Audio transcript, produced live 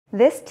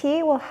This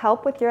tea will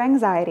help with your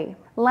anxiety.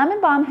 Lemon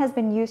balm has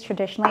been used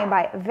traditionally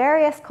by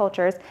various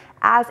cultures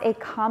as a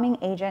calming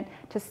agent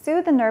to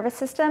soothe the nervous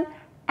system,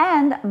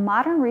 and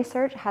modern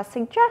research has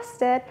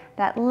suggested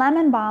that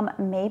lemon balm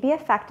may be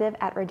effective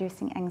at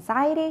reducing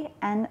anxiety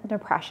and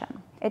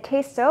depression. It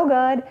tastes so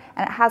good,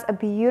 and it has a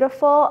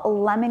beautiful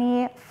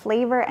lemony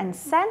flavor and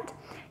scent.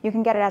 You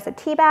can get it as a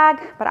tea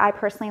bag, but I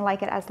personally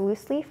like it as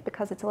loose leaf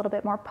because it's a little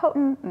bit more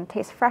potent and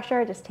tastes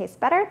fresher, it just tastes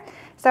better.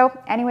 So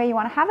any way you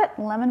want to have it,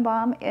 lemon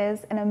balm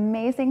is an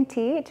amazing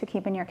tea to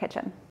keep in your kitchen.